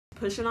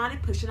pushing on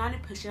it, pushing on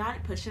it, pushing on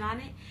it, pushing on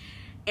it.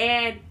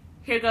 And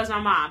here goes my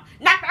mom.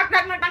 Knock, knock,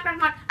 knock, knock, knock, knock,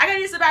 knock. I gotta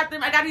use the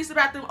bathroom. I gotta use the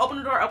bathroom. Open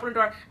the door, open the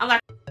door. I'm like,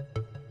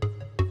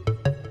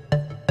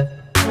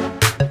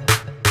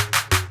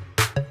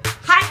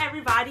 hi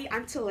everybody,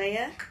 I'm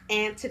Talea,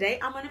 and today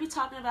I'm gonna be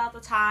talking about the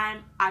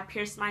time I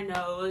pierced my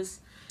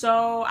nose.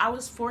 So I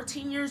was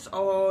 14 years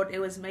old. It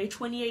was May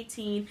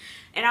 2018,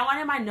 and I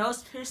wanted my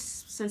nose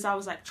pierced since I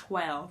was like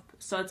 12.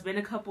 So it's been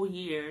a couple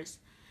years.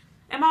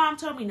 And my mom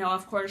told me no,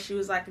 of course. She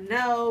was like,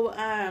 no,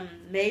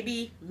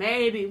 maybe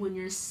when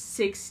you're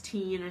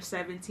 16 or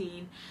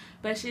 17.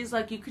 But she's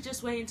like, you could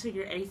just wait until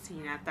you're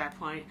 18 at that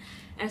point.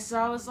 And so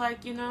I was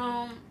like, you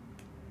know,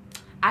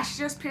 I should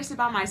just pierce it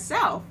by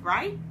myself,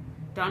 right?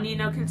 Don't need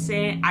no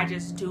consent. I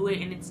just do it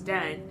and it's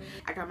done.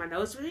 I got my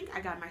nose ring. I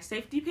got my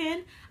safety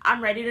pin.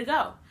 I'm ready to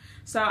go.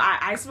 So I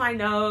ice my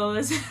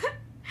nose.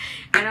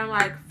 And I'm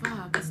like,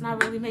 fuck, it's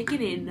not really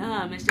making it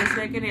numb. It's just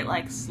making it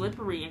like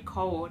slippery and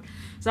cold.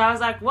 So I was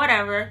like,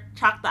 whatever,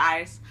 chalk the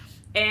ice.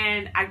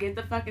 And I get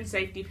the fucking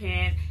safety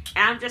pin.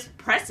 And I'm just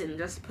pressing,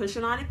 just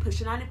pushing on it,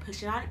 pushing on it,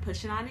 pushing on it,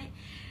 pushing on it.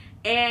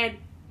 And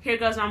here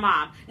goes my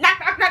mom. Knock,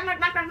 knock, knock, knock,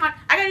 knock, knock, knock.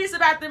 I gotta use the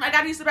bathroom. I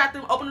gotta use the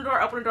bathroom. Open the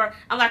door, open the door.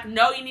 I'm like,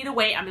 no, you need to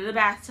wait. I'm in the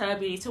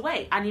bathtub. You need to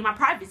wait. I need my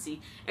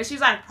privacy. And she's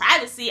like,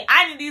 privacy?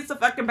 I need to use the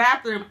fucking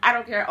bathroom. I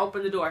don't care.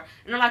 Open the door.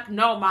 And I'm like,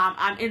 no, mom,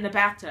 I'm in the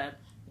bathtub.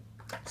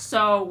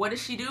 So what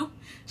does she do?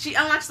 She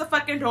unlocks the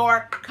fucking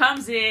door,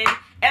 comes in,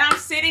 and I'm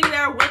sitting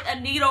there with a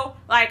needle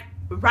like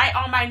right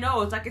on my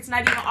nose. Like it's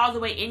not even all the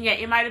way in yet.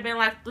 It might have been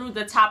like through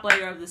the top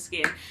layer of the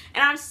skin.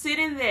 And I'm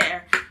sitting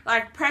there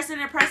like pressing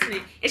and pressing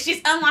it. And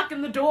she's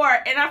unlocking the door,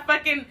 and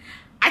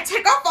I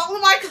take off all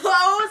of my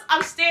clothes.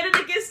 I'm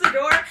standing against the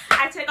door.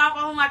 I take off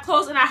all of my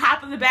clothes and I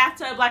hop in the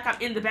bathtub like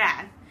I'm in the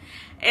bath.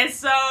 And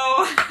so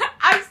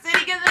I'm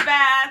sitting in the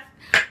bath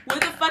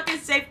with a fucking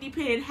safety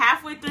pin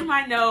halfway through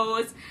my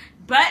nose,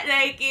 butt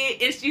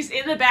naked, and she's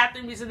in the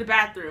bathroom, using the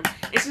bathroom.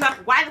 And she's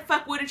like, why the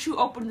fuck wouldn't you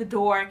open the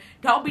door?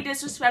 Don't be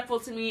disrespectful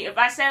to me. If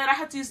I say that I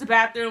have to use the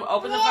bathroom,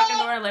 open the fucking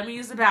door and let me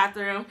use the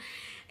bathroom.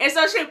 And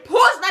so she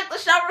pulls back the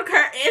shower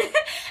curtain,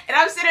 and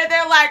I'm sitting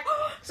there like,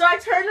 so I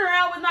turn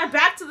around with my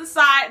back to the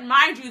side.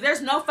 Mind you,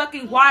 there's no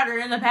fucking water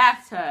in the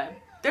bathtub.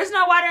 There's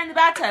no water in the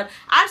bathtub.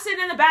 I'm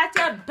sitting in the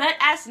bathtub,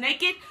 butt-ass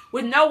naked,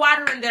 with no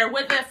water in there,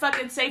 with a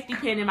fucking safety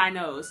pin in my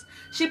nose.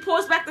 She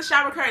pulls back the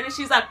shower curtain, and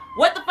she's like,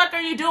 what the fuck are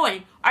you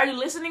doing? Are you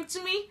listening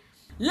to me?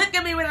 Look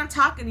at me when I'm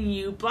talking to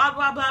you, blah,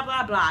 blah, blah,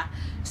 blah, blah.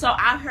 So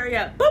I hurry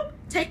up, boop,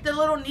 take the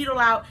little needle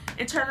out,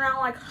 and turn around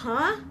like,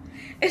 huh?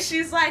 And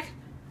she's like,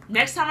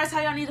 next time I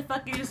tell you I need to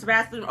fucking use the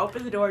bathroom,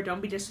 open the door,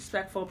 don't be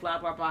disrespectful, blah,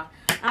 blah, blah.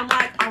 I'm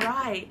like, all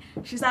right.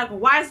 She's like,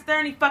 why is there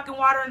any fucking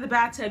water in the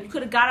bathtub? You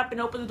could have got up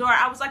and opened the door.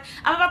 I was like,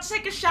 I'm about to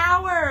take a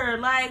shower.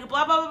 Like,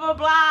 blah, blah, blah, blah,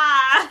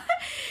 blah.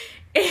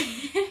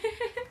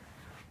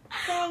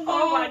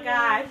 Oh, my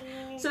God.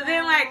 So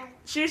then, like,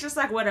 she was just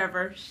like,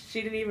 whatever.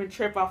 She didn't even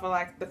trip off of,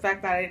 like, the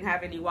fact that I didn't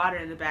have any water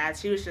in the bath.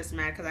 She was just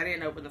mad because I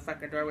didn't open the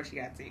fucking door when she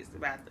got to use the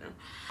bathroom.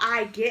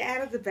 I get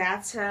out of the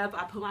bathtub.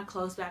 I put my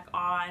clothes back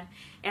on.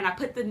 And I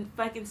put the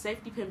fucking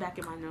safety pin back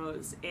in my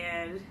nose.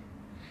 And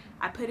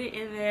I put it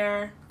in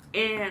there,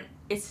 and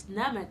it's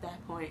numb at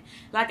that point.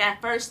 Like,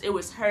 at first, it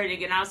was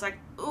hurting, and I was like,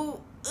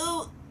 ooh,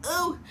 ooh,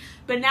 ooh.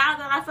 But now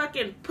that I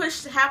fucking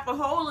pushed half a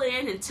hole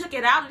in and took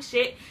it out and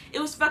shit,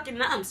 it was fucking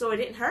numb, so it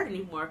didn't hurt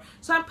anymore.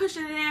 So I'm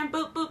pushing it in,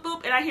 boop, boop,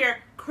 boop, and I hear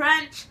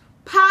crunch,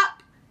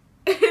 pop,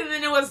 and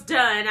then it was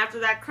done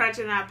after that crunch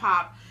and that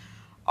pop.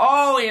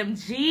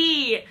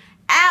 OMG,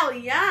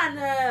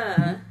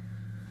 Aliana.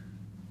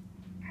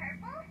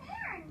 Purple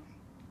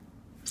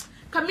hands.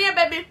 Come here,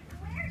 baby.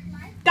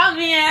 Come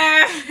here.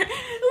 Why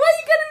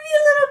you gotta be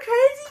a little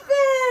crazy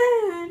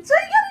pants? Why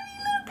you gotta be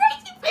a little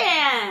crazy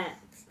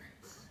pants?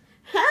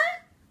 Huh?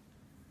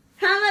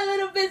 Huh, my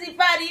little busy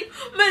body?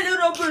 My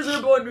little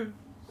busy body.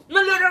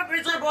 My little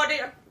busy body.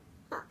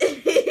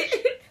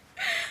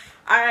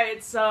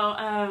 Alright, so,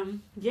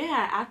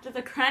 yeah, after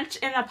the crunch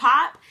and the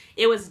pop,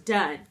 it was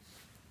done.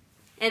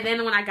 And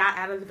then when I got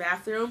out of the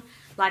bathroom,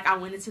 like, I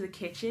went into the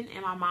kitchen,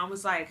 and my mom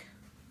was like,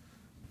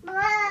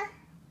 Blah.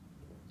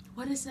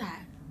 what is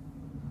that?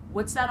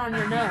 What's that on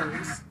your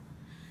nose?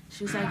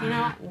 She was like, you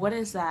know, what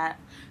is that?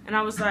 And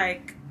I was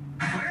like,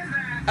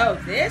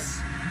 oh, this?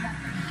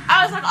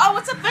 I was like, oh,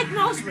 what's a fake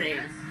nose ring?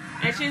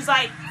 And she's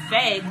like,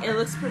 fake. It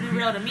looks pretty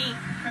real to me.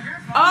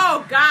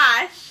 Oh,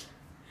 gosh.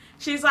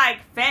 She's like,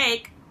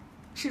 fake.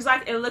 She's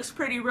like, it looks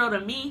pretty real to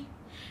me.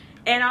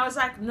 And I was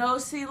like, no,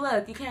 see,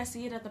 look. You can't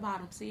see it at the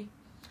bottom, see?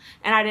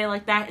 And I did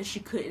like that, and she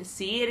couldn't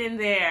see it in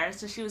there.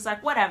 So she was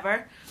like,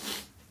 whatever.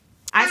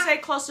 I say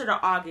closer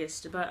to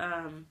August, but,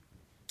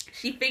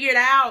 she figured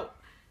out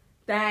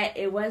that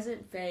it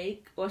wasn't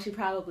fake. Well, she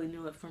probably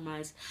knew it from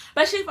us.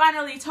 But she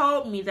finally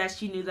told me that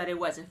she knew that it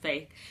wasn't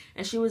fake.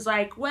 And she was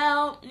like,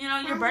 well, you know,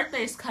 your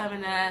birthday's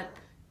coming up.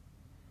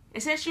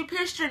 And since you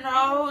pierced your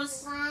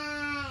nose,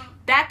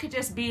 that could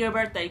just be your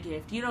birthday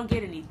gift. You don't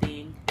get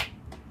anything.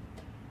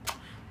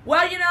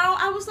 Well, you know,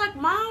 I was like,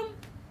 Mom,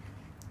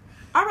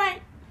 all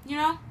right, you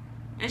know.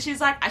 And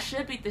she's like, I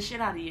should beat the shit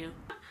out of you.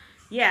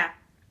 Yeah.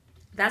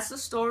 that's the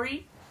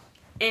story.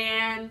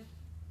 And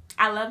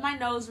I love my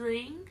nose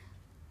ring.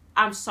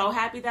 I'm so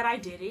happy that I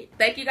did it.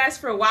 Thank you guys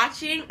for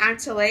watching. I'm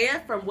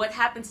Talea from What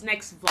Happens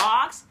Next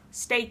Vlogs.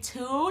 Stay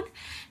tuned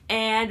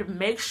and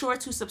make sure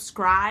to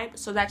subscribe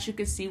so that you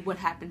can see what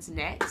happens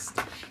next.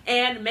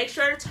 And make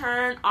sure to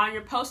turn on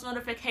your post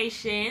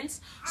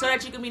notifications so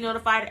that you can be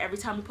notified every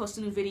time we post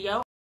a new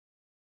video.